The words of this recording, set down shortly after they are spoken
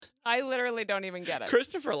I literally don't even get it.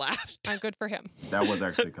 Christopher laughed. I'm good for him. That was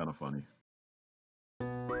actually kind of funny.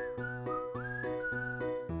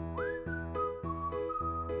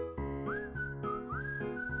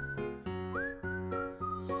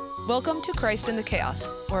 Welcome to Christ in the Chaos,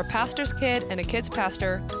 where a pastor's kid and a kid's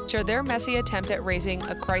pastor share their messy attempt at raising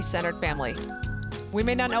a Christ-centered family. We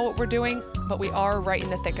may not know what we're doing, but we are right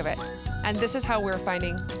in the thick of it. And this is how we're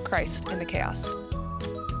finding Christ in the chaos.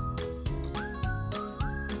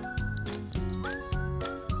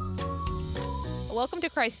 Welcome to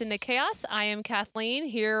Christ in the Chaos. I am Kathleen,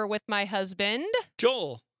 here with my husband,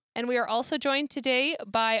 Joel. And we are also joined today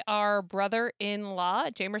by our brother-in-law,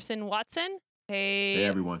 Jamerson Watson. Hey,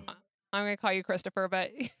 everyone. I'm going to call you Christopher,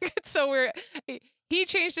 but it's so weird. He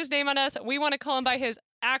changed his name on us. We want to call him by his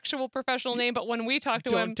actual professional name, but when we talk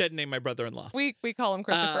to him... Don't dead name my brother-in-law. We call him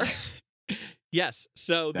Christopher. Yes,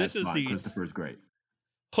 so That's this is fine. Christopher's great.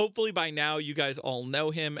 Hopefully by now you guys all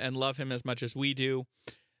know him and love him as much as we do.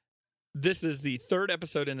 This is the third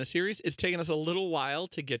episode in a series. It's taken us a little while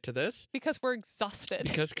to get to this. Because we're exhausted.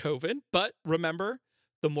 Because COVID. But remember,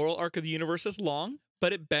 the moral arc of the universe is long,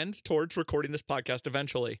 but it bends towards recording this podcast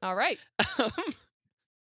eventually. All right. All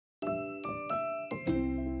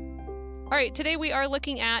right, today we are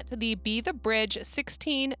looking at the Be the Bridge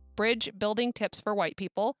 16 bridge building tips for white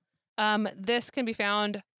people. This can be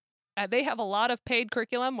found, they have a lot of paid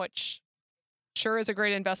curriculum, which sure is a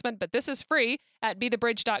great investment, but this is free at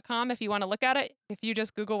bethebridge.com if you want to look at it. If you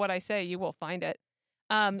just Google what I say, you will find it.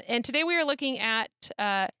 And today we are looking at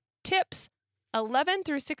tips 11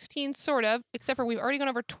 through 16, sort of, except for we've already gone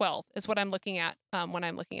over 12 is what I'm looking at when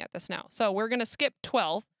I'm looking at this now. So we're going to skip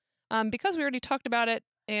 12 because we already talked about it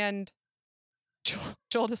and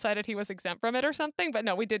Joel decided he was exempt from it or something. But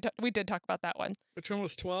no, we did talk about that one. Which one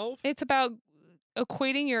was 12? It's about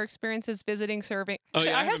equating your experiences visiting, serving.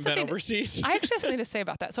 Actually, I haven't been overseas. I actually have something to say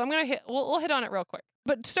about that. So I'm going to we'll hit on it real quick.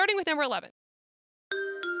 But starting with number 11.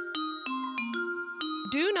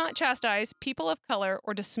 Do not chastise people of color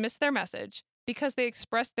or dismiss their message because they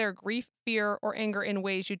express their grief, fear, or anger in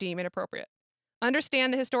ways you deem inappropriate.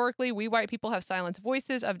 Understand that historically, we white people have silenced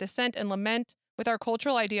voices of dissent and lament with our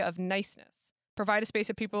cultural idea of niceness. Provide a space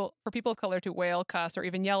for people of color to wail, cuss, or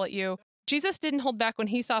even yell at you. Jesus didn't hold back when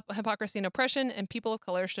he saw hypocrisy and oppression, and people of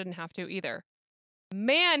color shouldn't have to either.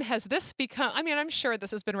 Man, has this become... I mean, I'm sure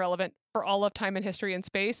this has been relevant for all of time and history and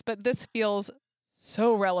space, but this feels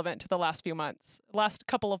so relevant to the last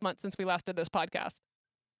couple of months since we last did this podcast.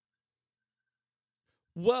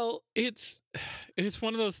 Well, it's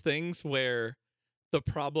one of those things where the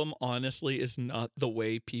problem, honestly, is not the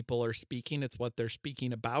way people are speaking. It's what they're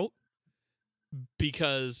speaking about.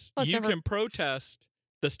 Because can protest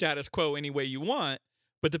the status quo any way you want,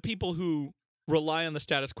 but the people who rely on the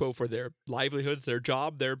status quo for their livelihoods, their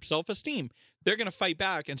job, their self-esteem, they're going to fight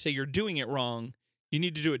back and say, you're doing it wrong. You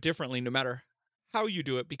need to do it differently no matter how you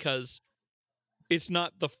do it, because it's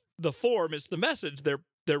not the form, it's the message they're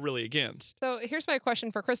really against. So here's my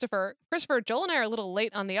question for Christopher. Christopher, Joel and I are a little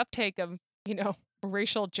late on the uptake of,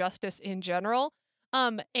 racial justice in general,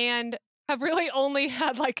 and have really only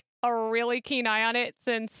had a really keen eye on it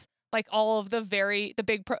since all of the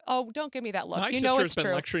big don't give me that look. My sister's it's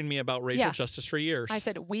been lecturing me about racial justice for years. I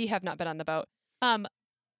said we have not been on the boat.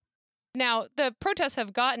 Now the protests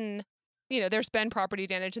have gotten, there's been property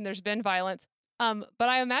damage and there's been violence. But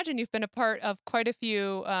I imagine you've been a part of quite a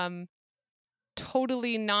few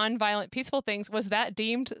totally non-violent, peaceful things. Was that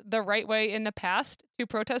deemed the right way in the past to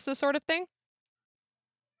protest this sort of thing?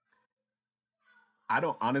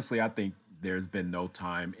 I think there's been no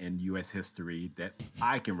time in U.S. history that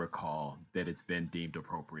I can recall that it's been deemed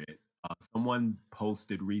appropriate. Someone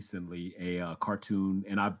posted recently a cartoon,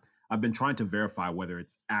 and I've been trying to verify whether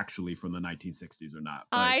it's actually from the 1960s or not.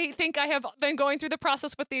 I think I have been going through the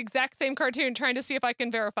process with the exact same cartoon, trying to see if I can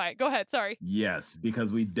verify it. Go ahead, sorry. Yes,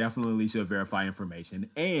 because we definitely should verify information.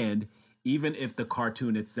 And even if the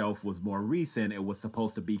cartoon itself was more recent, it was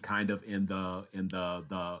supposed to be kind of in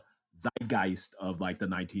the zeitgeist of the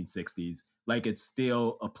 1960s. It's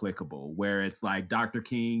still applicable, where it's Dr.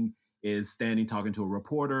 King is standing talking to a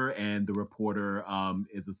reporter, and the reporter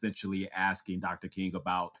is essentially asking Dr. King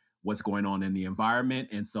about what's going on in the environment.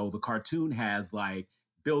 And so the cartoon has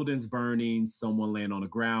buildings burning, someone laying on the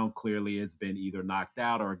ground, clearly has been either knocked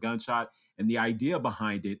out or a gunshot. And the idea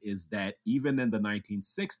behind it is that even in the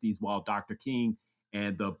 1960s, while Dr. King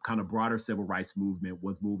and the kind of broader civil rights movement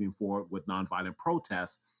was moving forward with nonviolent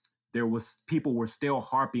protests, people were still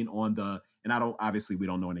harping on obviously we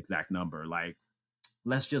don't know an exact number.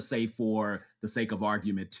 Let's just say for the sake of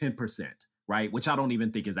argument, 10%, right? Which I don't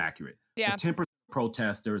even think is accurate. Yeah. The 10%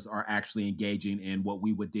 protesters are actually engaging in what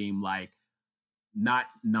we would deem not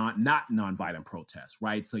nonviolent protests,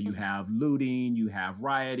 right? So you have looting, you have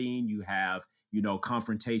rioting, you have,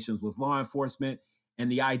 confrontations with law enforcement.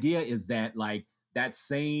 And the idea is that like that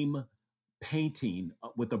same painting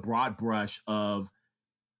with a broad brush of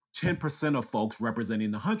 10% of folks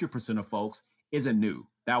representing 100% of folks isn't new.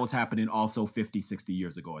 That was happening also 50, 60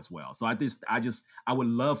 years ago as well. So I would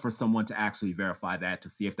love for someone to actually verify that, to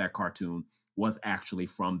see if that cartoon was actually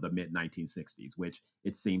from the mid 1960s, which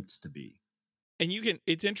it seems to be. And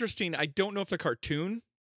it's interesting. I don't know if the cartoon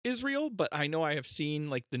is real, but I know I have seen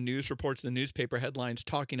like the news reports, the newspaper headlines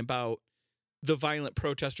talking about the violent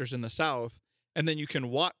protesters in the South. And then you can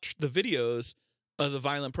watch the videos of the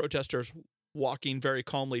violent protesters walking very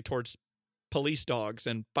calmly towards police dogs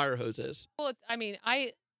and fire hoses. Well, I mean,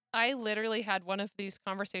 I literally had one of these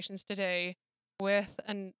conversations today with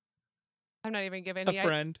I'm not even giving a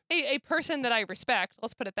friend, a person that I respect.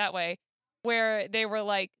 Let's put it that way, where they were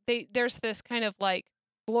like, there's this kind of like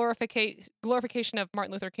glorification of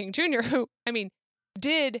Martin Luther King Jr., who, I mean,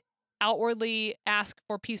 did outwardly ask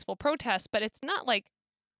for peaceful protests, but it's not like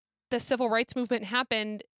the civil rights movement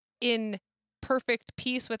happened in perfect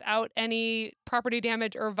peace without any property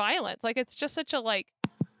damage or violence. Like, it's just such a like,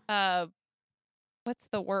 what's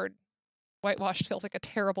the word? Whitewashed feels like a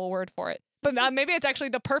terrible word for it, but maybe it's actually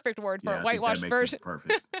the perfect word for it. Whitewashed version.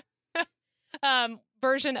 Perfect.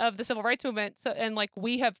 Version of the civil rights movement. So, and like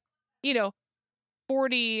we have,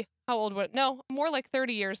 40, how old would, no, more like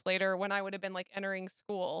 30 years later, when I would have been like entering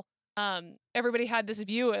school, everybody had this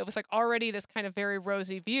view. It was like already this kind of very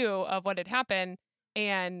rosy view of what had happened.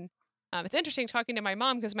 And it's interesting talking to my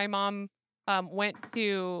mom, because my mom went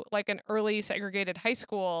to like an early segregated high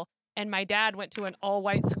school, and my dad went to an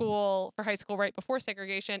all-white school for high school right before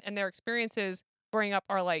segregation, and their experiences growing up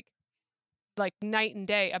are like night and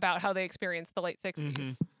day about how they experienced the late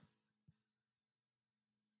 60s.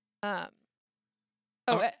 Mm-hmm.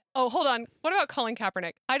 Hold on. What about Colin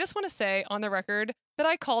Kaepernick? I just want to say on the record that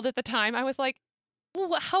I called at the time. I was like,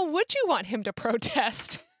 well, how would you want him to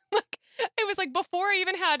protest? Like, it was like before I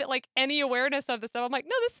even had like any awareness of this stuff. I'm like,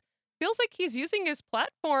 no, this feels like he's using his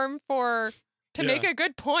platform to make a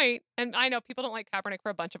good point. And I know people don't like Kaepernick for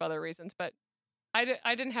a bunch of other reasons, but I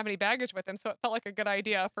didn't have any baggage with him, so it felt like a good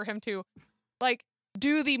idea for him to like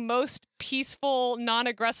do the most peaceful,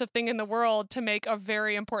 non-aggressive thing in the world to make a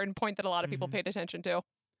very important point that a lot of people paid attention to.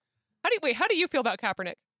 How do you feel about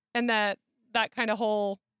Kaepernick and that kind of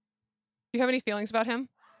whole, do you have any feelings about him?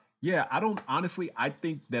 Yeah, I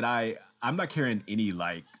think that I'm not carrying any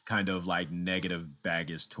like kind of like negative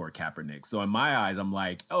baggage toward Kaepernick. So in my eyes, I'm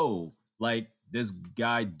like, oh, like this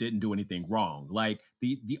guy didn't do anything wrong. Like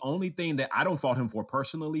the only thing that I don't fault him for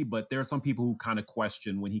personally, but there are some people who kind of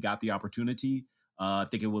question when he got the opportunity. I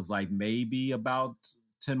think it was like maybe about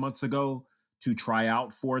 10 months ago to try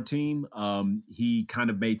out for a team. He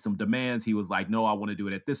kind of made some demands. He was like, no, I want to do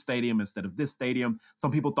it at this stadium instead of this stadium.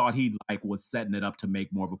 Some people thought he like was setting it up to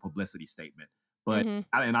make more of a publicity statement. But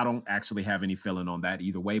I don't actually have any feeling on that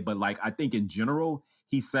either way. But like, I think in general,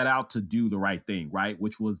 he set out to do the right thing, right?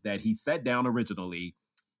 Which was that he sat down originally.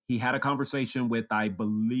 He had a conversation with, I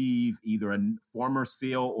believe, either a former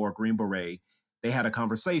SEAL or Green Beret. They had a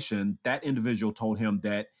conversation. That individual told him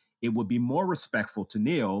that it would be more respectful to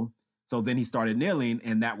kneel. So then he started kneeling,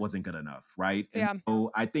 and that wasn't good enough, right? Yeah. And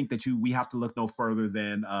so I think that we have to look no further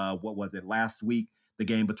than what was it last week, the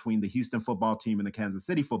game between the Houston football team and the Kansas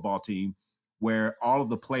City football team, where all of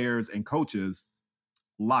the players and coaches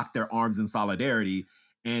locked their arms in solidarity,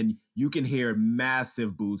 and you can hear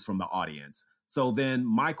massive boos from the audience. So then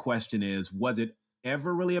my question is, was it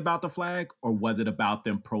ever really about the flag, or was it about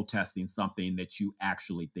them protesting something that you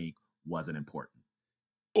actually think wasn't important?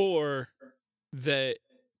 Or that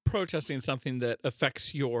protesting something that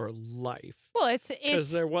affects your life. Well, it's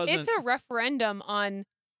a referendum on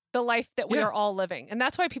the life that we are all living. And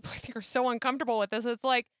that's why people, I think, are so uncomfortable with this. It's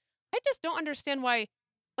like, I just don't understand why,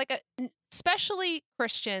 like, especially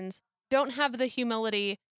Christians don't have the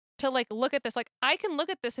humility to like look at this. Like, I can look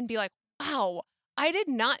at this and be like, wow, I did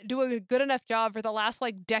not do a good enough job for the last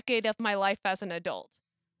like decade of my life as an adult.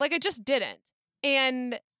 Like, I just didn't.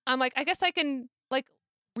 And I'm like, I guess I can like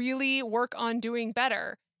really work on doing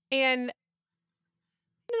better. And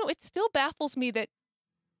it still baffles me that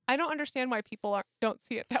I don't understand why people don't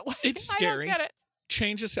see it that way. It's scary. I don't get it.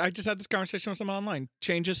 Change is, I just had this conversation with someone online.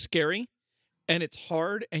 Change is scary, and it's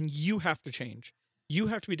hard, and you have to change. You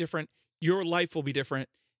have to be different. Your life will be different,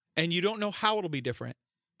 and you don't know how it'll be different.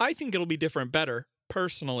 I think it'll be different better,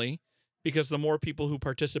 personally, because the more people who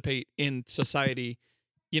participate in society,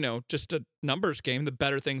 just a numbers game, the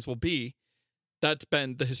better things will be. That's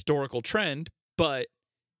been the historical trend, but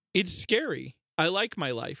it's scary. I like my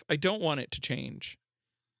life. I don't want it to change.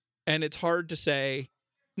 And it's hard to say,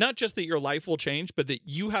 not just that your life will change, but that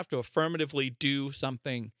you have to affirmatively do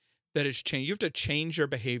something that is change. You have to change your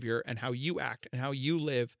behavior and how you act and how you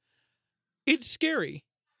live. It's scary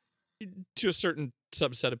to a certain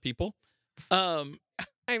subset of people. I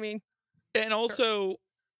mean, and also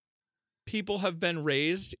people have been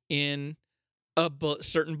raised in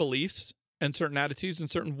certain beliefs and certain attitudes and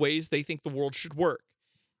certain ways they think the world should work.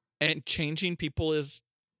 And changing people is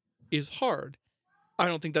hard. I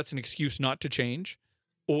don't think that's an excuse not to change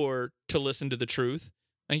or to listen to the truth.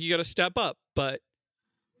 I think you got to step up, but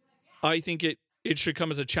I think it should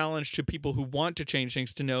come as a challenge to people who want to change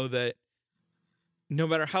things to know that no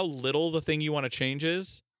matter how little the thing you want to change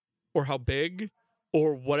is, or how big,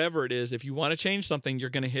 or whatever it is, if you want to change something,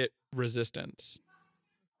 you're going to hit resistance.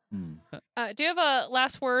 Do you have a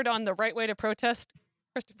last word on the right way to protest,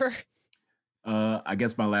 Christopher? I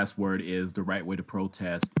guess my last word is the right way to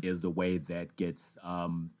protest is the way that gets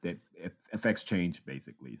that affects change,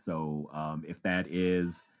 basically. So if that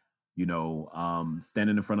is,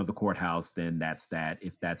 standing in front of the courthouse, then that's that.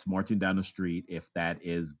 If that's marching down the street, if that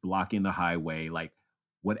is blocking the highway, like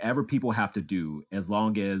whatever people have to do, as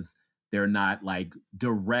long as they're not like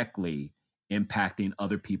directly impacting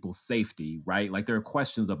other people's safety, right? Like there are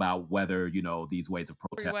questions about whether, these ways of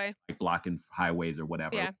protest, like blocking highways or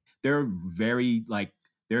whatever. Yeah. They're very,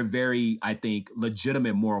 I think,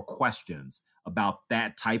 legitimate moral questions about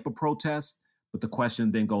that type of protest. But the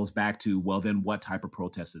question then goes back to, well, then what type of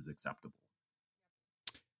protest is acceptable?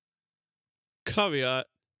 Caveat.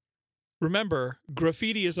 Remember,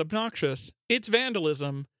 graffiti is obnoxious. It's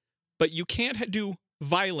vandalism, but you can't do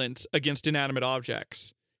violence against inanimate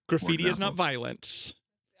objects. Graffiti is not violence.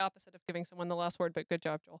 The opposite of giving someone the last word, but good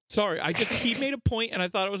job, Joel. Sorry, he made a point, and I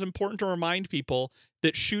thought it was important to remind people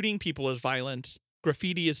that shooting people is violence.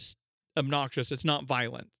 Graffiti is obnoxious. It's not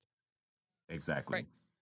violent. Exactly. Right.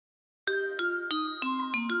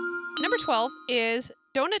 Number 12 is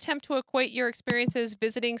don't attempt to equate your experiences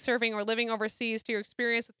visiting, serving, or living overseas to your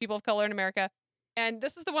experience with people of color in America. And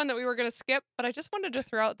this is the one that we were going to skip, but I just wanted to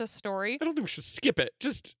throw out this story. I don't think we should skip it.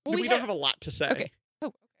 We don't have a lot to say. Okay.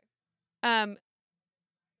 Oh, okay.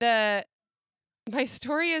 My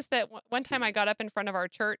story is that one time I got up in front of our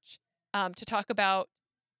church to talk about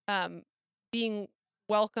being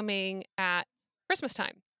welcoming at Christmas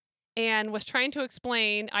time, and was trying to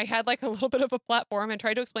explain. I had like a little bit of a platform and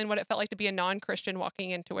tried to explain what it felt like to be a non-Christian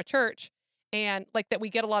walking into a church, and like that we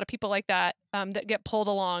get a lot of people like that that get pulled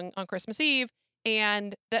along on Christmas Eve,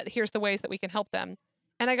 and that here's the ways that we can help them.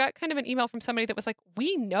 And I got kind of an email from somebody that was like,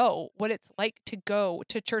 we know what it's like to go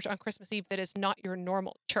to church on Christmas Eve that is not your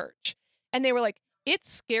normal church. And they were like,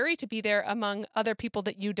 it's scary to be there among other people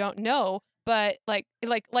that you don't know. But like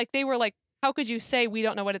they were like, how could you say we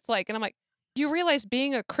don't know what it's like? And I'm like, you realize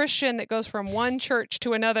being a Christian that goes from one church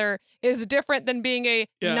to another is different than being a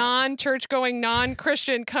non-church going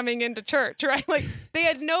non-Christian coming into church, right? Like they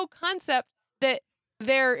had no concept that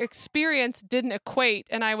their experience didn't equate.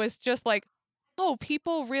 And I was just like, oh,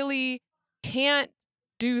 people really can't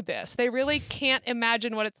do this. They really can't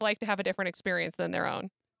imagine what it's like to have a different experience than their own.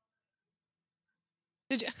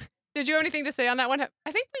 Did you have anything to say on that one?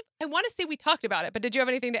 I want to say we talked about it, but did you have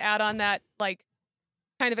anything to add on that, like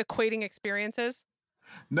kind of equating experiences?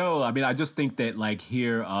 No, I mean, I just think that like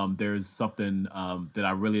here, there's something that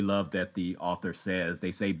I really love that the author says.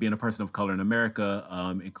 They say being a person of color in America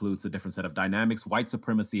includes a different set of dynamics. White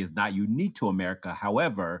supremacy is not unique to America.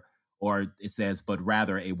 However, or it says, but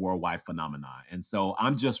rather a worldwide phenomenon. And so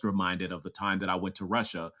I'm just reminded of the time that I went to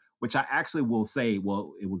Russia, which I actually will say,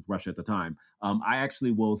 well, it was Russia at the time. I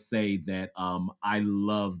actually will say that I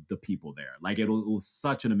loved the people there. Like it was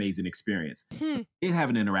such an amazing experience. It have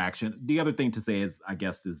an interaction. The other thing to say is, I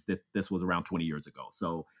guess, is that this was around 20 years ago.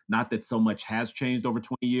 So not that so much has changed over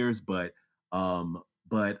 20 years, but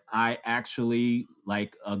I actually,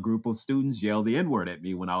 like a group of students yelled the N-word at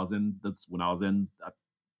me when I was in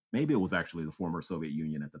maybe it was actually the former Soviet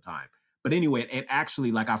Union at the time. But anyway, it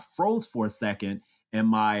actually, like I froze for a second, and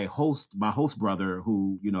my host brother,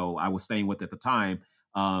 who, I was staying with at the time,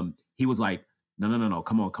 he was like, no,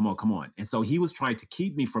 come on. And so he was trying to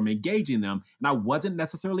keep me from engaging them. And I wasn't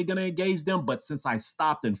necessarily going to engage them, but since I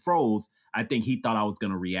stopped and froze, I think he thought I was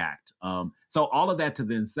going to react. So all of that to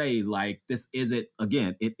then say, like,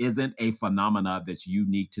 it isn't a phenomena that's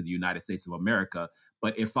unique to the United States of America.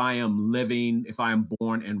 But if I am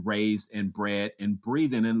born and raised and bred and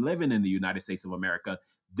breathing and living in the United States of America,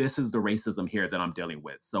 this is the racism here that I'm dealing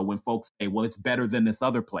with. So when folks say, well, it's better than this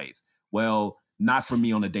other place, well, not for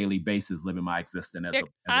me on a daily basis, living my existence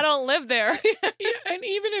I don't live there. Yeah, and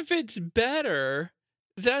even if it's better,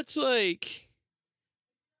 that's like,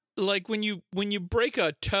 like when you break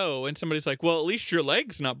a toe and somebody's like, well, at least your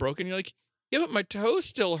leg's not broken. You're like, yeah, but my toe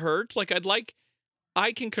still hurts. Like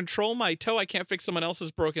I can control my toe. I can't fix someone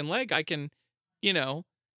else's broken leg. I can,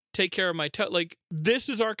 take care of my toe. Like, this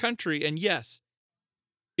is our country. And yes,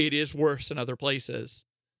 it is worse in other places,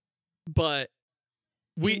 but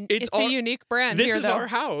it's a unique brand. This here, is though. our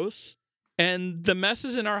house, and the mess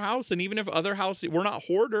is in our house. And even if other houses, we're not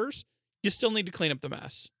hoarders, you still need to clean up the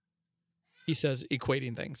mess. He says,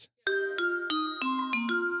 equating things.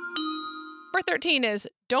 Number 13 is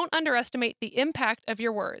don't underestimate the impact of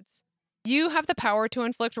your words. You have the power to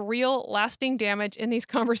inflict real, lasting damage in these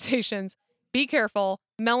conversations. Be careful.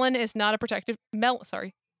 Melanin is not a protective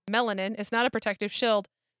shield.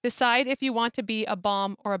 Decide if you want to be a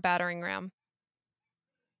bomb or a battering ram.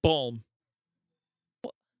 Balm.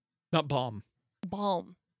 Not bomb.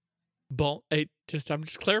 Balm. Balm. I'm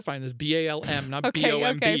just clarifying this. BALM, not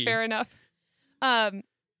BOMB. Okay, fair enough.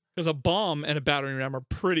 Because a bomb and a battering ram are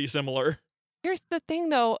pretty similar. Here's the thing,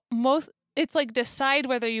 though. It's like decide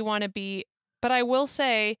whether you want to be. But I will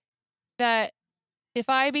say that if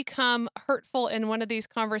I become hurtful in one of these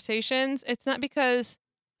conversations, it's not because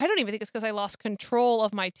I don't even think it's because I lost control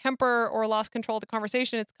of my temper or lost control of the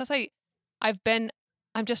conversation. It's because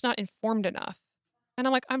I'm just not informed enough. And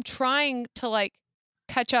I'm trying to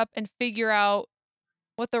catch up and figure out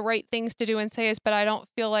what the right things to do and say is, but I don't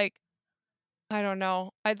feel like, I don't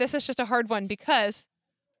know. This is just a hard one because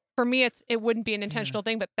for me, it wouldn't be an intentional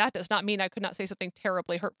thing, but that does not mean I could not say something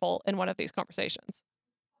terribly hurtful in one of these conversations.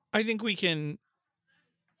 I think we can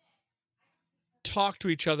talk to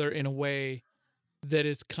each other in a way that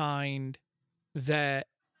is kind, that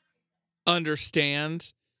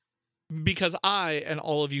understands, because I and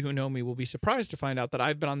all of you who know me will be surprised to find out that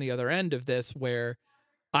I've been on the other end of this, where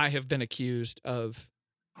I have been accused of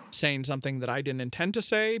saying something that I didn't intend to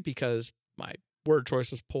say because my word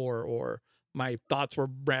choice was poor, or my thoughts were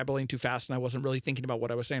rambling too fast and I wasn't really thinking about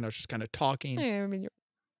what I was saying. I was just kind of talking. I mean,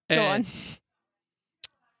 go on.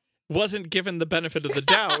 Wasn't given the benefit of the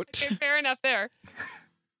doubt. Okay, fair enough there.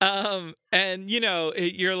 And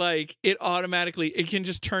you're like, it can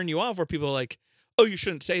just turn you off, where people are like, oh, you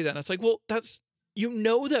shouldn't say that. And it's like, well, that's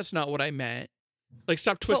not what I meant. Like,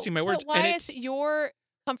 stop twisting my words. But why is your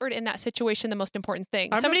comfort in that situation the most important thing?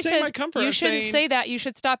 I'm Somebody not saying says my comfort. You shouldn't say that. You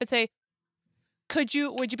should stop and say, would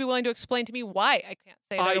you be willing to explain to me why I can't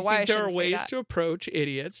say that, or why I think there are ways to approach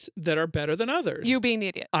idiots that are better than others. You being the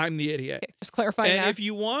idiot. I'm the idiot. Okay, just clarifying and that. if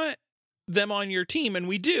you want them on your team, and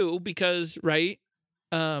we do, because we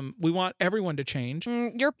want everyone to change.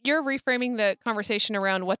 You're reframing the conversation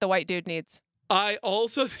around what the white dude needs. I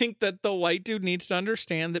also think that the white dude needs to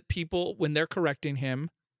understand that people, when they're correcting him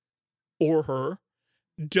or her,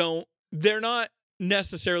 they're not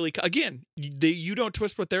necessarily, again, you don't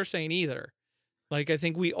twist what they're saying either. Like, I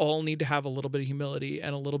think we all need to have a little bit of humility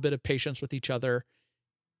and a little bit of patience with each other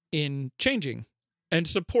in changing, and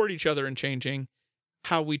support each other in changing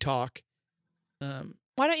how we talk.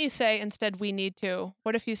 Why don't you say instead, we need to?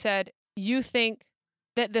 What if you said, you think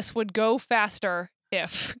that this would go faster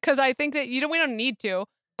if? Because I think that we don't need to.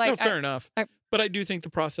 No, fair enough. But I do think the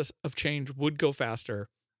process of change would go faster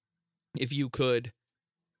if you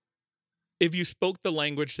spoke the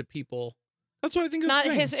language that people. That's what I think.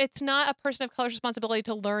 It's not a person of color's responsibility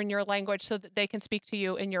to learn your language so that they can speak to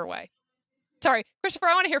you in your way. Sorry, Christopher,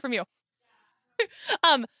 I want to hear from you.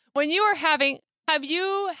 When you are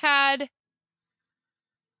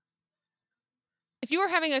if you were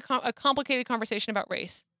having a complicated conversation about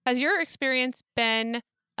race, has your experience been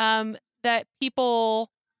that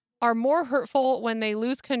people are more hurtful when they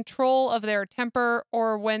lose control of their temper,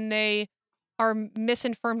 or when they are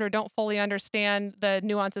misinformed or don't fully understand the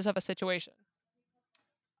nuances of a situation?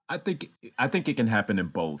 I think it can happen in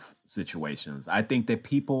both situations. I think that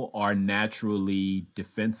people are naturally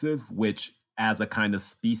defensive, which as a kind of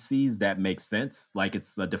species that makes sense. Like,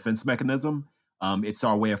 it's a defense mechanism. It's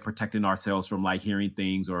our way of protecting ourselves from hearing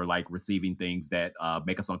things or receiving things that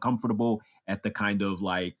make us uncomfortable at the kind of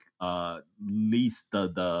least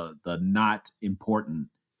the not important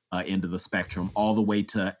end of the spectrum, all the way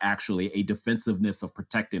to actually a defensiveness of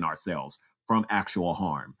protecting ourselves from actual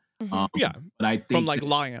harm. Yeah, but I think from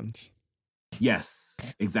lions.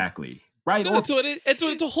 Yes, exactly. Right. No, it's a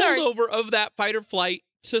holdover of that fight or flight.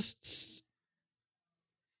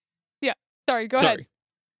 Yeah. Sorry. Go ahead.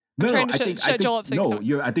 I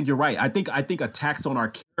think you're right. I think attacks on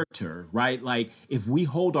our character, right? Like, if we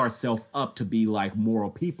hold ourselves up to be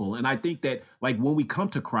moral people, and I think that when we come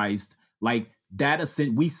to Christ, we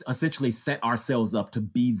essentially set ourselves up to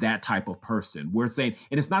be that type of person. We're saying,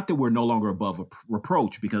 and it's not that we're no longer above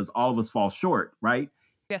reproach, because all of us fall short, right?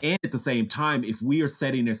 Yes. And at the same time, if we are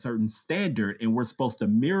setting a certain standard and we're supposed to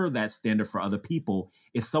mirror that standard for other people,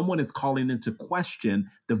 if someone is calling into question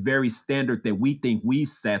the very standard that we think we've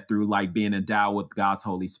set through, like being endowed with God's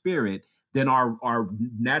Holy Spirit, then our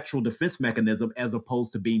natural defense mechanism, as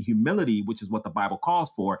opposed to being humility, which is what the Bible calls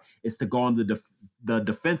for, is to go on the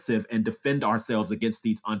defensive and defend ourselves against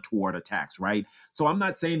these untoward attacks, right? So I'm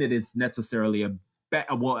not saying that it's necessarily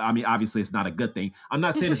well, I mean, obviously it's not a good thing. I'm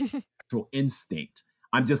not saying it's a natural instinct.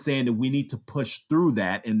 I'm just saying that we need to push through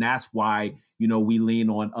that. And that's why, we lean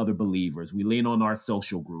on other believers. We lean on our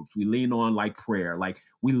social groups. We lean on like prayer. Like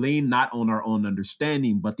we lean not on our own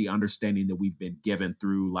understanding, but the understanding that we've been given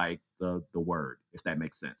through like the word, if that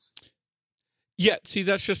makes sense. Yeah. See,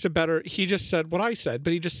 that's just he just said what I said,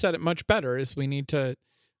 but he just said it much better, is we need to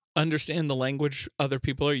understand the language other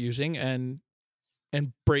people are using and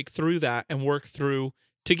break through that and work through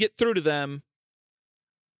to get through to them,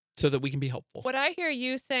 so that we can be helpful. What I hear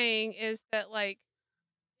you saying is that, like,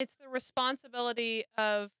 it's the responsibility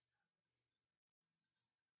of,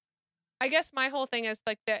 I guess my whole thing is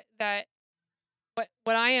like that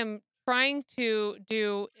what I am trying to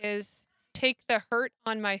do is take the hurt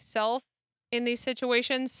on myself in these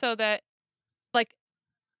situations, so that, like,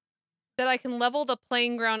 that I can level the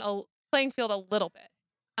playing field a little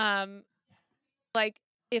bit. Like,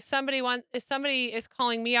 if somebody is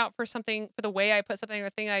calling me out for something, for the way I put something or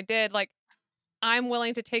thing I did, like, I'm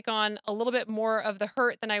willing to take on a little bit more of the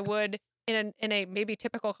hurt than I would in a maybe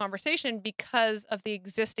typical conversation, because of the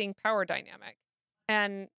existing power dynamic.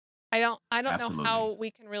 And I don't know how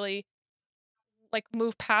we can really, like,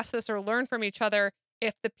 move past this or learn from each other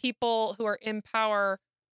if the people who are in power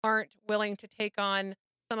aren't willing to take on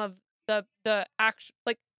some of the action,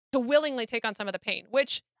 like, to willingly take on some of the pain,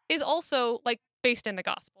 which is also, like, based in the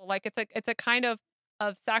gospel. Like, it's a kind of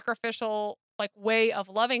sacrificial, like, way of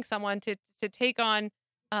loving someone, to take on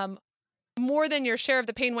more than your share of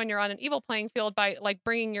the pain when you're on an evil playing field, by, like,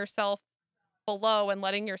 bringing yourself below and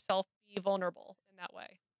letting yourself be vulnerable in that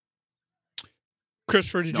way.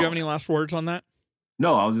 Christopher, did you have any last words on that?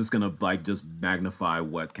 No, I was just going to just magnify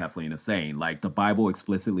what Kathleen is saying. Like, the Bible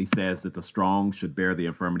explicitly says that the strong should bear the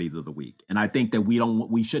infirmities of the weak. And I think that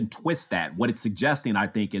we shouldn't twist that. What it's suggesting, I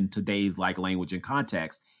think, in today's like language and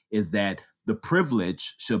context, is that the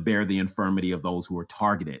privileged should bear the infirmity of those who are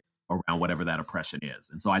targeted around whatever that oppression is.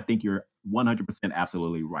 And so I think you're 100%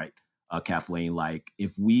 absolutely right, Kathleen. Like,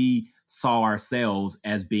 if we saw ourselves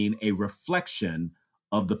as being a reflection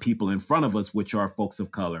of the people in front of us, which are folks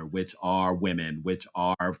of color, which are women, which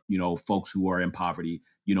are, folks who are in poverty,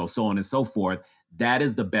 so on and so forth, that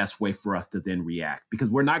is the best way for us to then react, because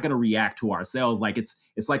we're not going to react to ourselves. Like, it's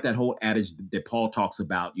like that whole adage that Paul talks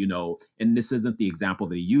about, and this isn't the example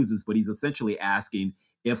that he uses, but he's essentially asking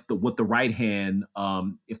if the right hand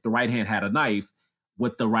had a knife,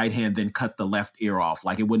 would the right hand then cut the left ear off?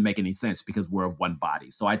 Like, it wouldn't make any sense, because we're of one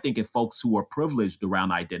body. So I think if folks who are privileged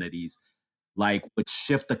around identities, like, would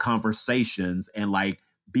shift the conversations and like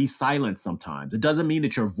be silent sometimes. It doesn't mean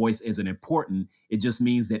that your voice isn't important. It just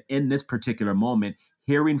means that in this particular moment,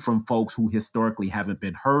 hearing from folks who historically haven't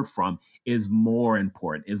been heard from is more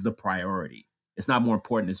important, is the priority. It's not more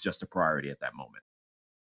important, it's just a priority at that moment.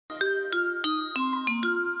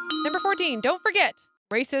 Number 14, don't forget,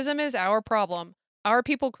 racism is our problem. Our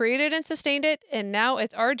people created and sustained it, and now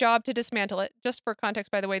it's our job to dismantle it. Just for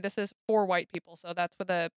context, by the way, this is for white people, so that's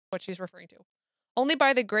what she's referring to. Only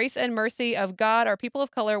by the grace and mercy of God are people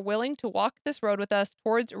of color willing to walk this road with us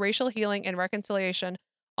towards racial healing and reconciliation.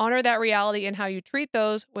 Honor that reality in how you treat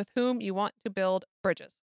those with whom you want to build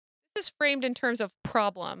bridges. This is framed in terms of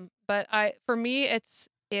problem, but for me, it's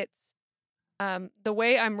the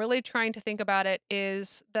way I'm really trying to think about it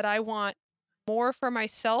is that I want more for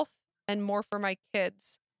myself and more for my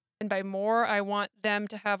kids. And by more, I want them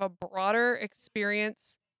to have a broader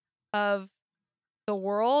experience of the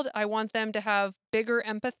world. I want them to have bigger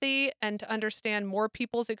empathy and to understand more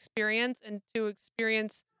people's experience and to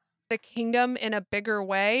experience the kingdom in a bigger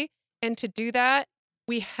way. And to do that,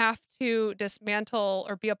 we have to dismantle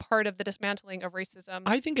or be a part of the dismantling of racism.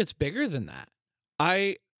 I think it's bigger than that.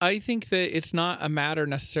 I think that it's not a matter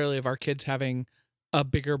necessarily of our kids having a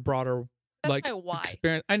bigger, broader That's my why.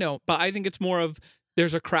 experience. I know, but I think it's more of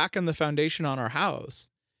there's a crack in the foundation on our house.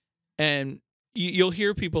 And you'll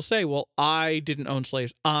hear people say, well, I didn't own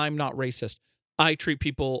slaves. I'm not racist. I treat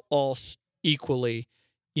people all equally.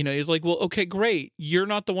 It's like, well, okay, great. You're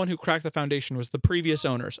not the one who cracked the foundation. It was the previous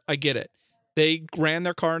owners. I get it. They ran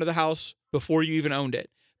their car into the house before you even owned it.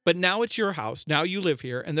 But now it's your house. Now you live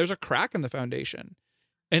here, and there's a crack in the foundation.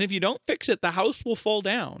 And if you don't fix it, the house will fall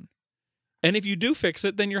down. And if you do fix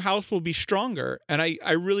it, then your house will be stronger. And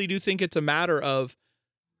I really do think it's a matter of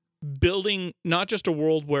building not just a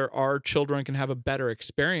world where our children can have a better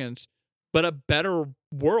experience, but a better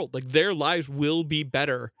world. Like their lives will be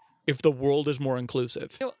better if the world is more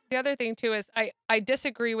inclusive. So the other thing too is I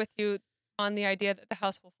disagree with you on the idea that the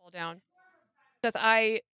house will fall down, because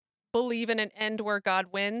I believe in an end where God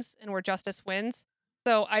wins and where justice wins.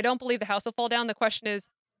 So I don't believe the house will fall down. The question is,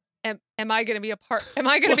 am I going to be a part? Am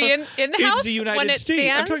I going to be in the house it's the United when it States.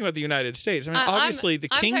 stands? I'm talking about the United States. I mean, obviously the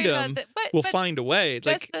kingdom will find a way.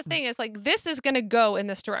 That's the thing is, like, this is going to go in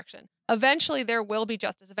this direction. Eventually there will be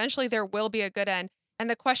justice. Eventually there will be a good end. And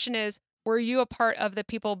the question is, were you a part of the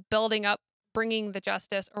people building up, bringing the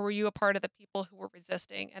justice, or were you a part of the people who were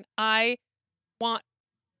resisting? And I want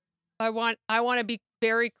to be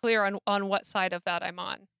very clear on what side of that I'm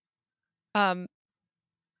on.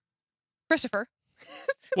 Christopher.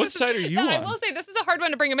 What side are you on? I will say this is a hard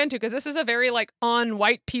one to bring him into, because this is a very like on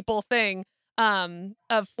white people thing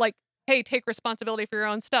of like, hey, take responsibility for your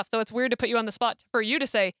own stuff. So it's weird to put you on the spot for you to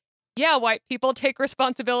say, yeah, white people, take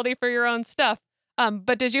responsibility for your own stuff.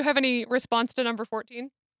 But did you have any response to number 14?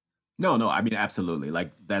 No, I mean, absolutely.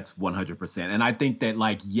 Like, that's 100%. And I think that,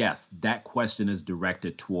 like, yes, that question is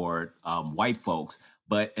directed toward white folks.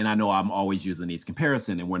 But, and I know I'm always using these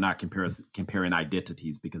comparison, and we're not comparing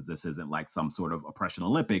identities, because this isn't like some sort of oppression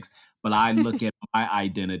Olympics, but I look at my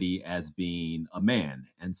identity as being a man.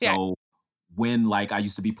 And so when, like, I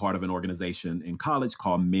used to be part of an organization in college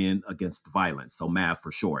called Men Against Violence, so MAV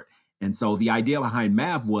for short. And so the idea behind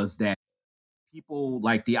MAV was that people,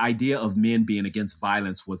 like, the idea of men being against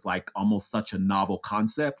violence was like almost such a novel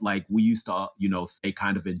concept. Like, we used to, say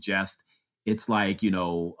kind of in jest, it's like,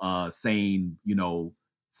 saying,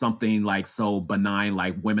 something like so benign,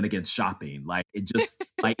 like women against shopping. Like, it just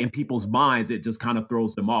like in people's minds, it just kind of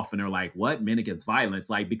throws them off, and they're like, what? Men against violence?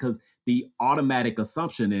 Like, because the automatic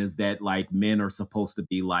assumption is that like men are supposed to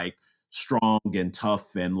be like strong and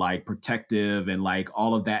tough and like protective, and like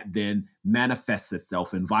all of that then manifests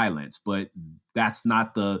itself in violence. But that's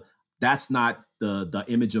not the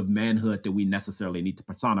image of manhood that we necessarily need to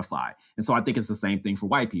personify. And so I think it's the same thing for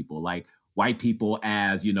white people. Like, white people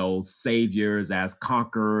as, saviors, as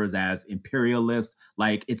conquerors, as imperialists.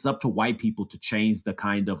 Like, it's up to white people to change the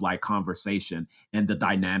kind of like conversation and the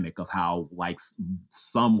dynamic of how like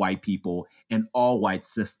some white people and all white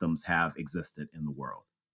systems have existed in the world.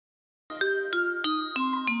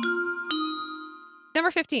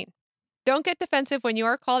 Number 15. Don't get defensive when you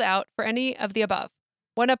are called out for any of the above.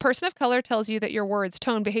 When a person of color tells you that your words,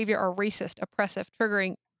 tone, behavior are racist, oppressive,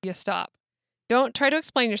 triggering, you stop. Don't try to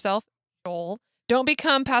explain yourself, Joel. Don't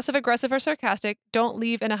become passive-aggressive or sarcastic. Don't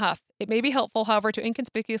leave in a huff. It may be helpful, however, to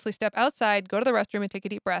inconspicuously step outside, go to the restroom, and take a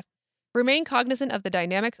deep breath. Remain cognizant of the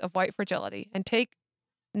dynamics of white fragility, and take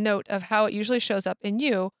note of how it usually shows up in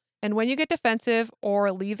you. And when you get defensive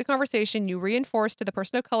or leave the conversation, you reinforce to the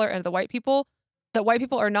person of color and the white people that white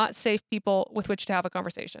people are not safe people with which to have a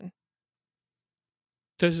conversation.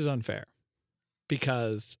 This is unfair,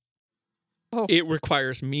 because it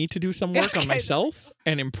requires me to do some work on myself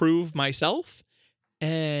and improve myself.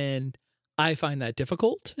 And I find that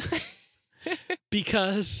difficult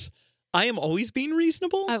because I am always being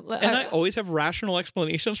reasonable and I always have rational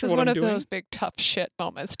explanations for what I'm doing. This is one of those big tough shit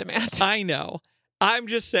moments to Matt. I know. I'm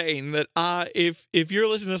just saying that if you're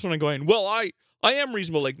listening to this one and going, well, I am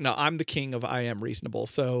reasonable. Like, no, I'm the king of I am reasonable.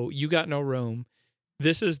 So you got no room.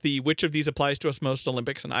 This is the which of these applies to us most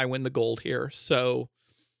Olympics, and I win the gold here. So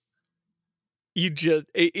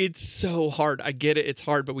it's so hard. I get it. It's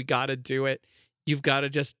hard, but we got to do it. You've got to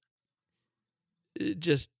just,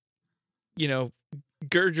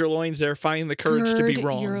 gird your loins there, find the courage to be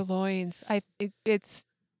wrong. Your loins. It's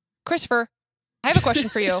Christopher, I have a question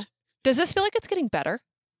for you. Does this feel like it's getting better?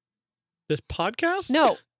 This podcast?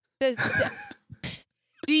 No.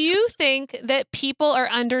 Do you think that people are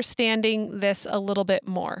understanding this a little bit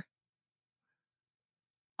more?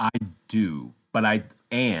 I do, I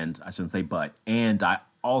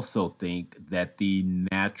also think that the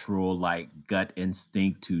natural like gut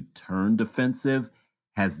instinct to turn defensive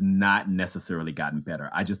has not necessarily gotten better.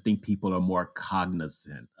 I just think people are more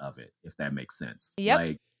cognizant of it, if that makes sense.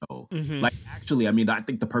 Yep. Like, actually, I mean, I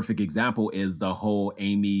think the perfect example is the whole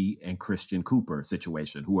Amy and Christian Cooper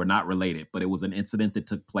situation, who are not related, but it was an incident that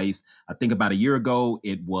took place, I think about a year ago.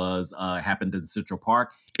 It was happened in Central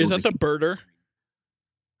Park. Is that the birder?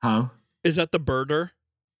 Huh? Is that the birder?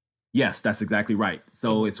 Yes, that's exactly right.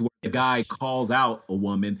 So it's where the guy calls out a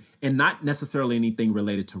woman, and not necessarily anything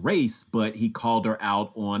related to race, but he called her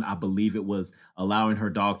out on, I believe it was allowing her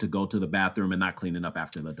dog to go to the bathroom and not cleaning up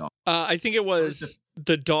after the dog. I think it was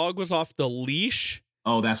the dog was off the leash.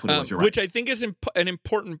 Oh, that's what it was. You're right. Which I think is an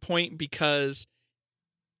important point, because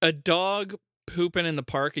a dog pooping in the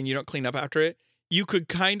park and you don't clean up after it, you could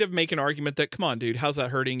kind of make an argument that, come on, dude, how's that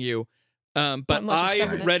hurting you? But Unless you're I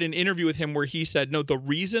stubborn. read an interview with him where he said, no, the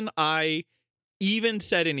reason I even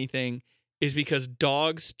said anything is because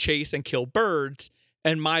dogs chase and kill birds,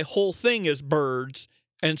 and my whole thing is birds.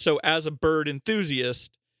 And so as a bird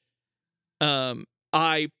enthusiast, I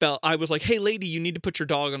was like, hey, lady, you need to put your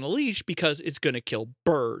dog on a leash because it's going to kill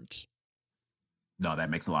birds. No,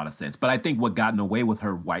 that makes a lot of sense. But I think what got in the way with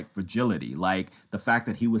her white fragility, like the fact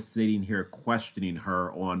that he was sitting here questioning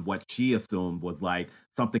her on what she assumed was like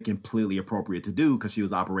something completely appropriate to do because she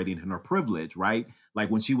was operating in her privilege, right?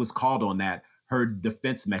 Like when she was called on that, her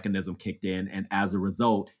defense mechanism kicked in. And as a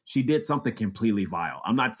result, she did something completely vile.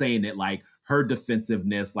 I'm not saying that like her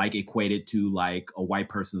defensiveness like equated to like a white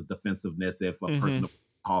person's defensiveness if a person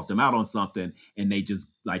calls them out on something and they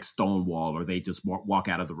just like stonewall or they just walk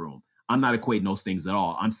out of the room. I'm not equating those things at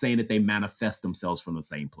all. I'm saying that they manifest themselves from the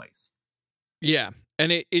same place. Yeah.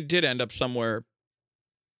 And it did end up somewhere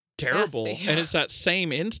terrible. Nasty. And it's that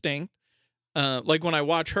same instinct. Like when I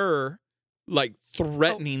watch her like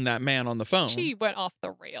threatening that man on the phone. She went off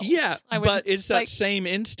the rails. Yeah. But it's that like, same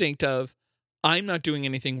instinct of, I'm not doing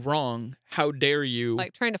anything wrong. How dare you?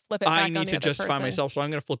 like trying to flip it back I on need the to other justify person. myself, so I'm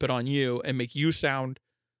going to flip it on you and make you sound,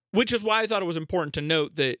 which is why I thought it was important to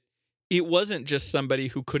note that it wasn't just somebody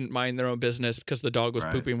who couldn't mind their own business because the dog was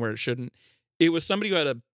pooping where it shouldn't. It was somebody who had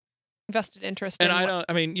a vested interest. And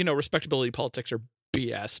I mean, respectability politics are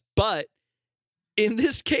BS, but in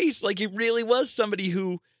this case, like it really was somebody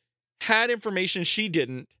who had information she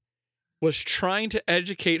didn't, was trying to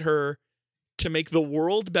educate her to make the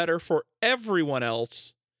world better for everyone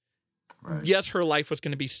else. Right. Yes, her life was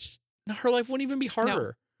going to be, her life wouldn't even be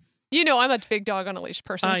harder. No. I'm a big dog on a leash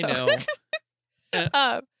person. I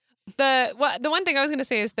know. The one thing I was going to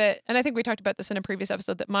say is that, and I think we talked about this in a previous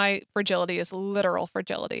episode, that my fragility is literal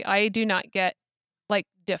fragility. I do not get like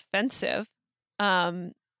defensive,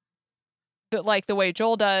 but like the way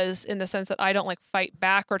Joel does, in the sense that I don't like fight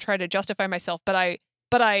back or try to justify myself, but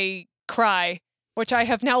I cry, which I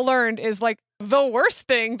have now learned is like the worst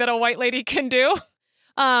thing that a white lady can do.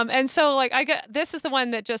 And so like this is the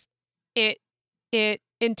one that just it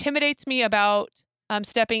intimidates me about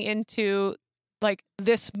stepping into like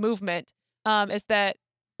this movement, is that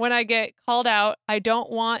when I get called out, I don't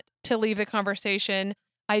want to leave the conversation.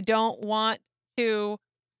 I don't want to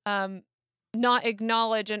not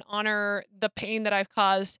acknowledge and honor the pain that I've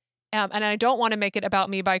caused. And I don't want to make it about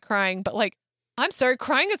me by crying, but like, I'm sorry,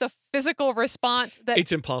 crying is a physical response that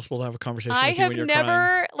it's impossible to have a conversation I with you have when you're never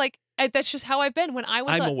crying. like, that's just how I've been when I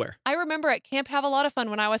was I'm aware. I remember at Camp Have a Lot of Fun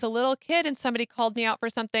when I was a little kid and somebody called me out for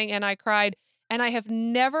something and I cried, and I have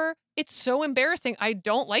never, it's so embarrassing. I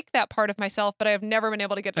don't like that part of myself, but I have never been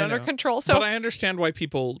able to get it under control. So but I understand why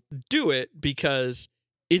people do it, because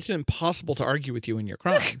it's impossible to argue with you when you're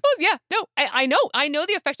crying. Well, yeah, no, I know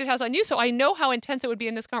the effect it has on you. So I know how intense it would be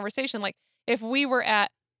in this conversation. Like if we were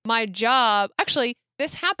at my job, actually,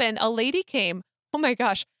 this happened. A lady came. Oh my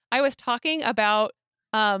gosh. I was talking about,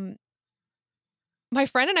 my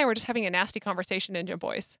friend and I were just having a nasty conversation in Gym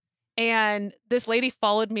Boys. And this lady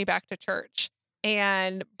followed me back to church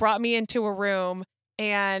and brought me into a room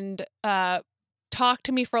and talked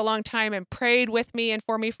to me for a long time and prayed with me and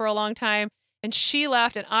for me for a long time. And she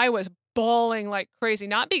left and I was bawling like crazy,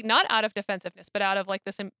 not out of defensiveness, but out of like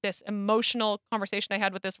this emotional conversation I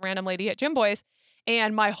had with this random lady at Gym Boys.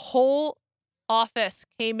 And my whole office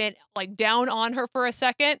came in like down on her for a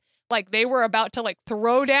second. Like they were about to like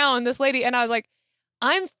throw down this lady. And I was like,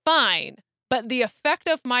 I'm fine. But the effect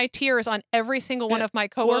of my tears on every single one of my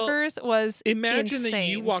coworkers was imagine insane. that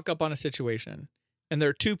you walk up on a situation and there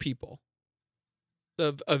are two people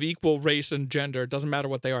of equal race and gender. It doesn't matter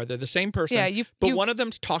what they are. They're the same person. Yeah, but one of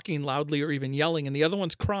them's talking loudly or even yelling and the other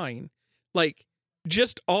one's crying. Like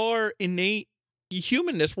just our innate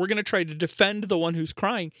humanness, we're going to try to defend the one who's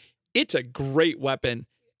crying. It's a great weapon.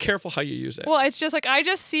 Careful how you use it. Well, it's just like, I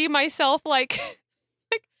just see myself like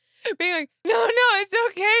being like, no, it's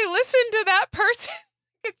okay. Listen to that person.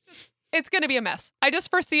 It's going to be a mess. I just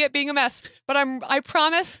foresee it being a mess, but I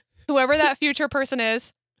promise whoever that future person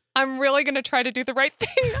is, I'm really going to try to do the right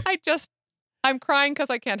thing. I'm crying because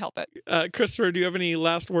I can't help it. Christopher, do you have any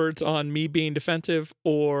last words on me being defensive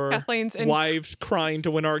or Kathleen's wives crying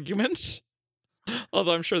to win arguments?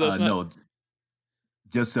 Although I'm sure that's not... No.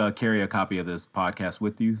 Just carry a copy of this podcast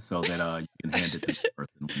with you so that you can hand it to the person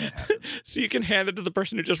when that happens. So you can hand it to the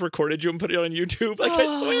person who just recorded you and put it on YouTube. Like,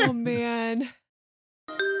 I swear. Oh, man.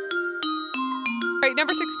 All right,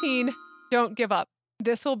 number 16, don't give up.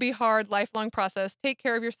 This will be hard, lifelong process. Take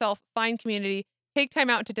care of yourself. Find community. Take time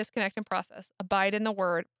out to disconnect and process. Abide in the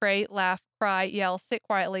word. Pray, laugh, cry, yell, sit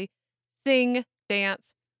quietly. sing,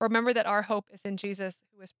 dance. Remember that our hope is in Jesus,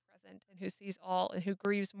 who is present and who sees all and who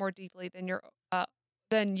grieves more deeply than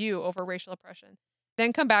you over racial oppression.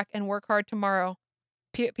 Then come back and work hard tomorrow.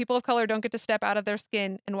 People of color don't get to step out of their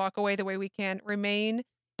skin and walk away the way we can. Remain,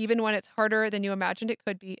 even when it's harder than you imagined it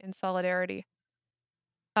could be, in solidarity.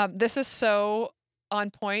 This is so on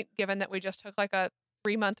point, given that we just took like a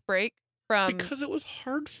 3-month break from because it was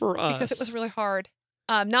hard for us. Because it was really hard.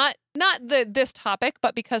 Not this topic,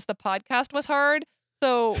 but because the podcast was hard.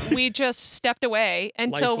 So we just stepped away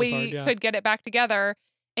until we could get it back together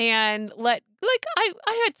and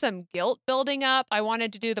I had some guilt building up. I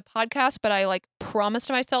wanted to do the podcast, but I promised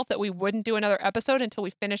myself that we wouldn't do another episode until we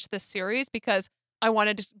finished this series because I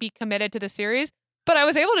wanted to be committed to the series. But I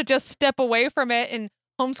was able to just step away from it and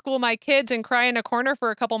homeschool my kids and cry in a corner for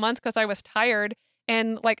a couple months because I was tired.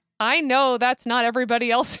 And I know that's not everybody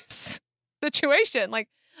else's situation.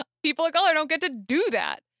 People of color don't get to do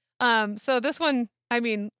that. So this one,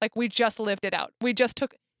 we just lived it out. We just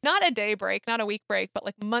took not a day break, not a week break, but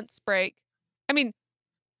months break.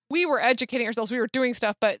 We were educating ourselves. We were doing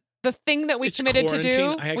stuff, but the thing that we committed to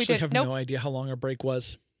do, I actually have no idea how long our break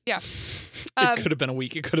was. Yeah. It could have been a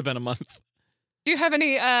week. It could have been a month. Do you have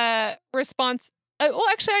any response? Well,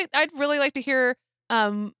 actually, I'd really like to hear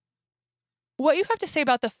what you have to say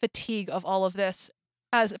about the fatigue of all of this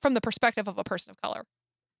as from the perspective of a person of color.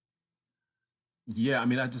 Yeah,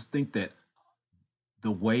 I just think that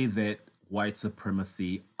the way that white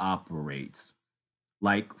supremacy operates,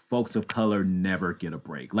 folks of color never get a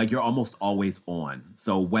break. You're almost always on.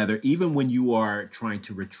 So even when you are trying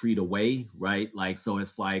to retreat away, right? So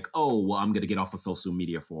it's oh, well, I'm going to get off of social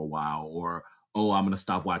media for a while, or, oh, I'm going to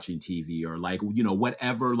stop watching TV, or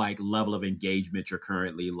whatever level of engagement you're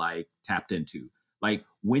currently tapped into.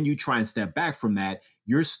 When you try and step back from that,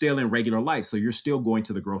 you're still in regular life. So you're still going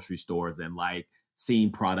to the grocery stores and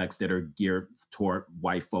seeing products that are geared toward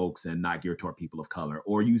white folks and not geared toward people of color.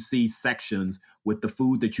 Or you see sections with the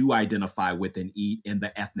food that you identify with and eat in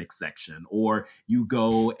the ethnic section. Or you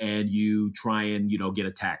go and you try and, get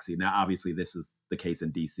a taxi. Now, obviously, this is the case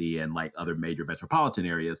in DC and other major metropolitan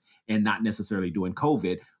areas and not necessarily during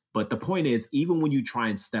COVID. But the point is, even when you try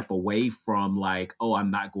and step away from oh,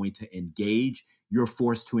 I'm not going to engage, you're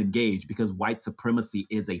forced to engage because white supremacy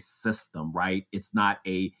is a system, right? It's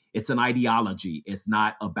an ideology. It's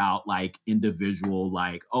not about individual,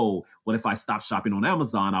 oh, what if I stop shopping on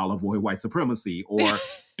Amazon, I'll avoid white supremacy, or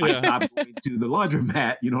I stop going to the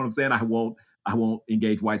laundromat, you know what I'm saying? I won't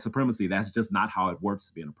engage white supremacy. That's just not how it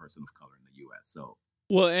works being a person of color in the US. So,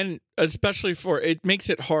 well, and especially it makes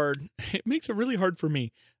it hard. It makes it really hard for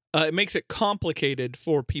me. It makes it complicated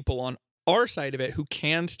for people on our side of it who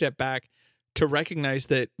can step back to recognize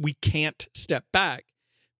that we can't step back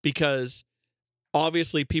because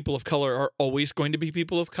obviously people of color are always going to be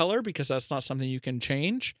people of color because that's not something you can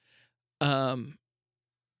change. But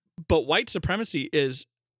white supremacy is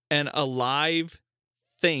an alive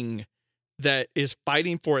thing that is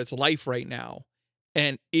fighting for its life right now.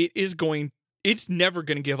 And it's never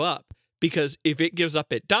going to give up because if it gives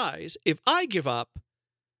up, it dies. If I give up,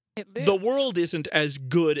 the world isn't as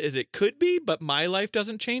good as it could be, but my life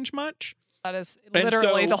doesn't change much. That is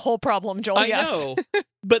literally the whole problem, Joel. I know.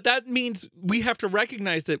 But that means we have to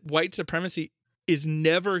recognize that white supremacy is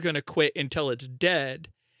never going to quit until it's dead.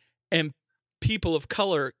 And people of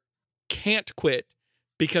color can't quit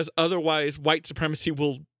because otherwise white supremacy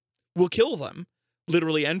will kill them,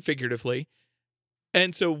 literally and figuratively.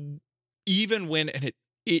 And so even when,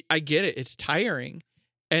 I get it, it's tiring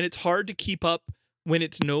and it's hard to keep up when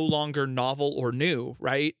it's no longer novel or new,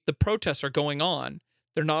 right? The protests are going on.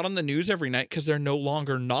 They're not on the news every night because they're no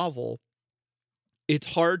longer novel.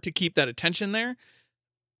 It's hard to keep that attention there.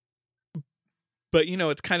 But,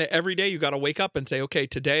 it's kind of every day you got to wake up and say, okay,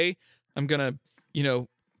 today I'm going to,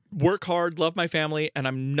 work hard, love my family, and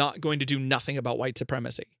I'm not going to do nothing about white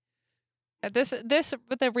supremacy. This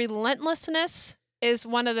the relentlessness is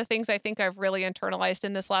one of the things I think I've really internalized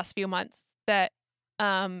in this last few months that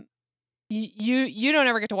you don't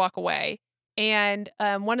ever get to walk away. And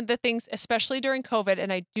one of the things, especially during COVID,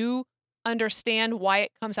 and I do understand why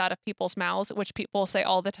it comes out of people's mouths, which people say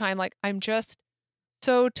all the time, I'm just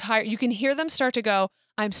so tired. You can hear them start to go,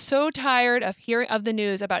 I'm so tired of hearing of the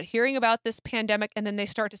news about hearing about this pandemic. And then they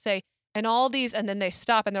start to say, and all these, and then they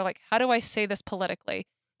stop and they're like, how do I say this politically?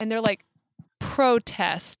 And they're like,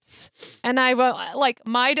 protests. And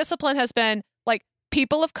my discipline has been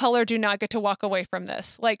people of color do not get to walk away from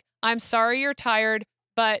this. I'm sorry you're tired,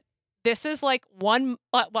 but this is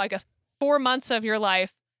 4 months of your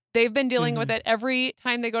life. They've been dealing with it every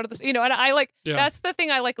time they go to this, and I that's the thing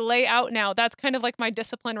I lay out now. That's kind of my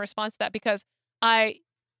discipline response to that because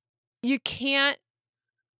you can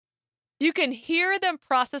hear them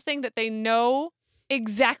processing that they know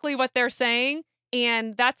exactly what they're saying.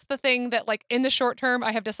 And that's the thing that, like, in the short term,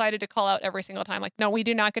 I have decided to call out every single time. Like, no, we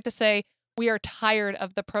do not get to say we are tired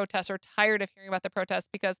of the protests or tired of hearing about the protests,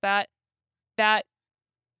 because that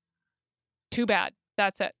too bad.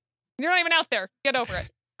 That's it. You're not even out there. Get over it.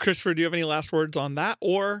 Christopher, do you have any last words on that,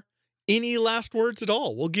 or any last words at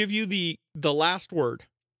all? We'll give you the last word.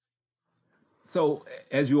 So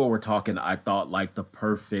as you all were talking, I thought like the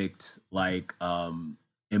perfect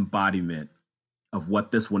embodiment of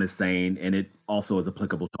what this one is saying, and it also is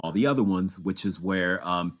applicable to all the other ones, which is where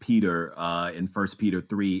Peter in First Peter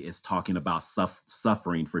 3 is talking about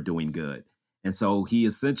suffering for doing good. And so he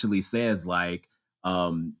essentially says like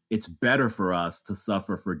it's better for us to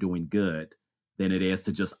suffer for doing good than it is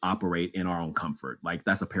to just operate in our own comfort. Like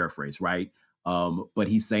that's a paraphrase, right? But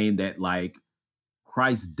he's saying that like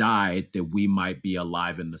Christ died that we might be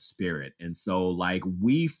alive in the spirit. And so, like,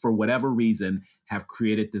 we, for whatever reason, have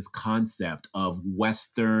created this concept of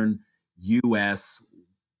Western US,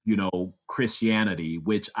 Christianity,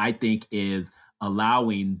 which I think is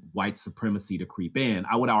allowing white supremacy to creep in.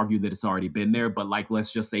 I would argue that it's already been there, but like,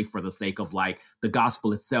 let's just say for the sake of like the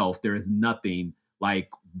gospel itself, there is nothing like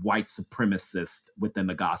white supremacist within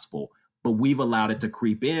the gospel. But we've allowed it to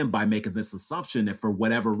creep in by making this assumption that for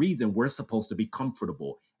whatever reason, we're supposed to be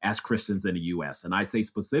comfortable as Christians in the US. And I say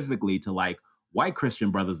specifically to like white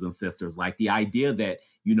Christian brothers and sisters, like the idea that,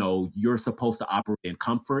 you're supposed to operate in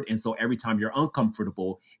comfort. And so every time you're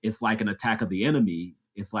uncomfortable, it's like an attack of the enemy.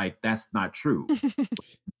 It's like, that's not true.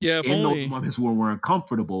 Yeah, in those moments when we're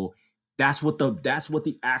uncomfortable, that's what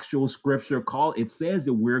the actual scripture call. It says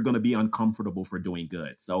that we're going to be uncomfortable for doing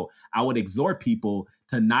good. So I would exhort people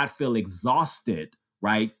to not feel exhausted,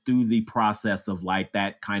 right, through the process of like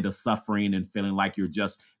that kind of suffering and feeling like you're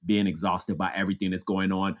just being exhausted by everything that's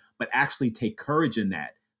going on, but actually take courage in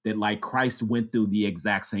that like Christ went through the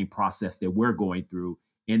exact same process that we're going through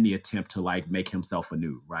in the attempt to like make himself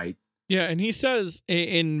anew, right? Yeah, and he says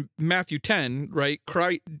in Matthew 10, right,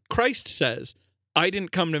 Christ says, I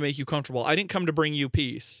didn't come to make you comfortable. I didn't come to bring you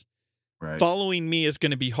peace. Right. Following me is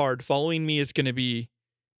going to be hard. Following me is going to be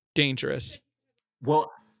dangerous.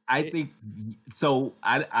 Well, I think so.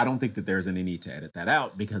 I don't think that there's any need to edit that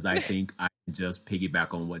out, because I think I can just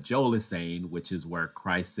piggyback on what Joel is saying, which is where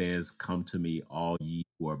Christ says, come to me, all ye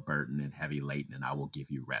who are burdened and heavy laden, and I will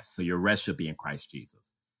give you rest. So your rest should be in Christ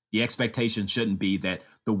Jesus. The expectation shouldn't be that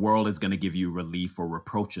the world is going to give you relief or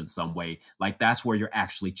reproach in some way. Like that's where you're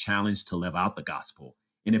actually challenged to live out the gospel.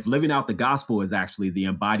 And if living out the gospel is actually the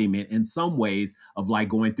embodiment in some ways of like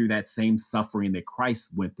going through that same suffering that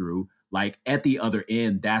Christ went through, like at the other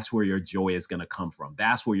end, that's where your joy is going to come from.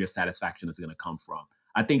 That's where your satisfaction is going to come from.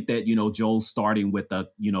 I think that, Joel's starting with the,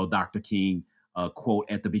 Dr. King quote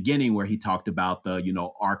at the beginning where he talked about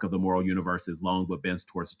the, arc of the moral universe is long but bends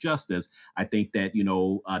towards justice. I think that,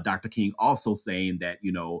 Dr. King also saying that,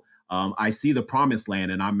 I see the promised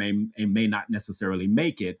land and I may not necessarily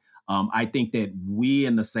make it. I think that we,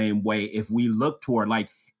 in the same way, if we look toward, like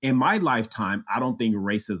in my lifetime, I don't think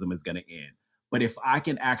racism is going to end. But if I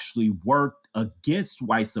can actually work against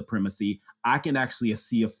white supremacy, I can actually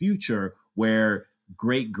see a future where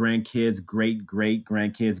great grandkids, great great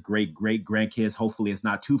grandkids, great great grandkids, hopefully it's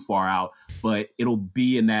not too far out, but it'll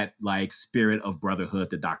be in that like spirit of brotherhood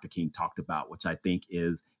that Dr. King talked about, which I think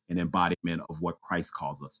is an embodiment of what Christ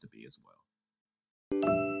calls us to be as well.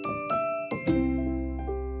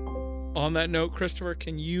 On that note, Christopher,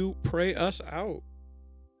 can you pray us out?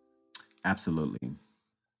 Absolutely.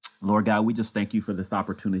 Lord God, we just thank you for this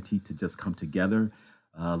opportunity to just come together.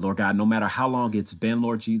 Lord God, no matter how long it's been,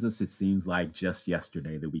 Lord Jesus, it seems like just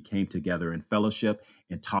yesterday that we came together in fellowship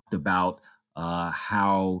and talked about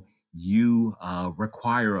how you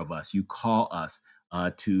require of us, you call us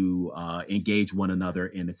to engage one another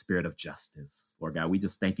in the spirit of justice. Lord God, we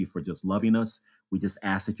just thank you for just loving us. We just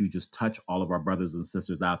ask that you just touch all of our brothers and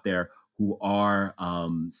sisters out there who are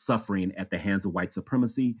suffering at the hands of white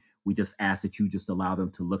supremacy. We just ask that you just allow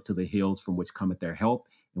them to look to the hills from which cometh their help.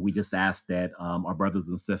 And we just ask that our brothers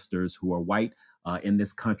and sisters who are white in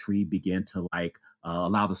this country begin to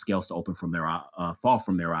allow the scales to open from their fall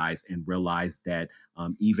from their eyes and realize that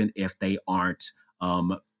even if they aren't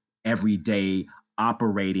every day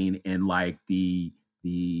operating in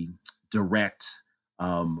the direct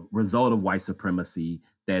result of white supremacy,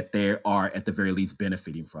 that they are at the very least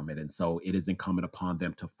benefiting from it. And so it is incumbent upon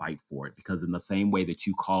them to fight for it, because in the same way that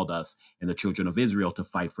you called us and the children of Israel to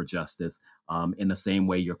fight for justice, in the same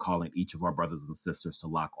way you're calling each of our brothers and sisters to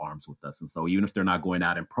lock arms with us. And so even if they're not going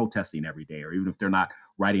out and protesting every day, or even if they're not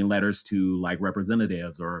writing letters to like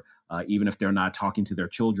representatives, or even if they're not talking to their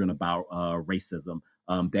children about racism,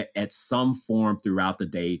 that at some form throughout the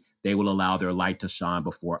day, they will allow their light to shine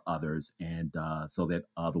before others, and so that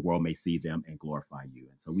the world may see them and glorify you.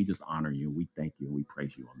 And so we just honor you. We thank you. And we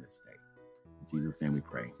praise you on this day. In Jesus' name we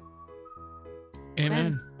pray.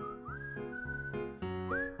 Amen.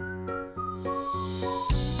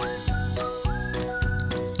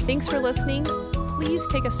 Thanks for listening. Please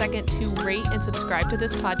take a second to rate and subscribe to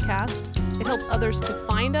this podcast. It helps others to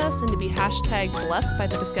find us and to be #blessed by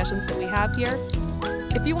the discussions that we have here.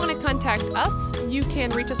 If you want to contact us, you can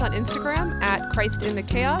reach us on Instagram at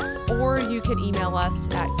ChristInTheChaos, or you can email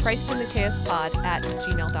us at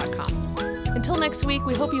ChristInTheChaospod@gmail.com. Until next week,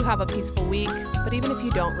 we hope you have a peaceful week, but even if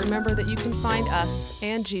you don't, remember that you can find us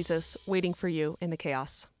and Jesus waiting for you in the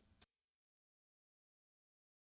chaos.